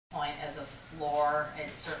point as a floor.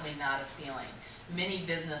 It's certainly not a ceiling. Many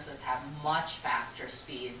businesses have much faster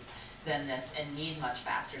speeds than this and need much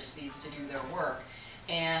faster speeds to do their work.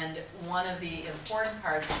 And one of the important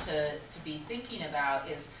parts to be thinking about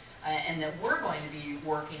is, and that we're going to be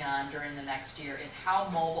working on during the next year, is how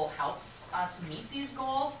mobile helps us meet these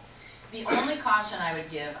goals. The only caution I would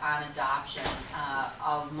give on adoption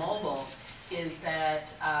of mobile is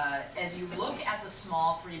that as you look at the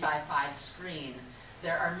small 3x5 screen,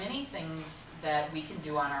 there are many things that we can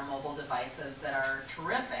do on our mobile devices that are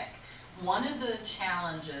terrific. One of the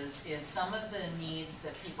challenges is some of the needs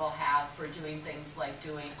that people have for doing things like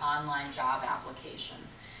doing online job application.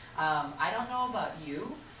 I don't know about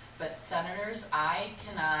you, but senators, I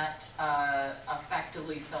cannot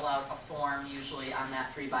effectively fill out a form usually on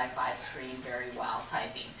that 3x5 screen very well,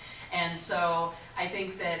 typing. And so I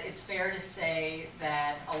think that it's fair to say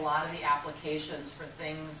that a lot of the applications for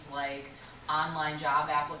things like online job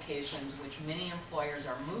applications, which many employers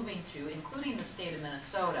are moving to, including the state of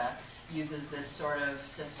Minnesota, uses this sort of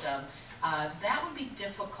system. That would be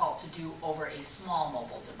difficult to do over a small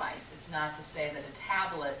mobile device. It's not to say that a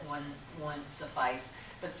tablet wouldn't suffice,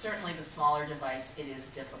 but certainly the smaller device, it is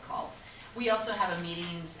difficult. We also have a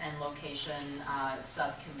meetings and location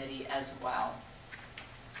subcommittee as well.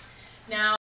 Now,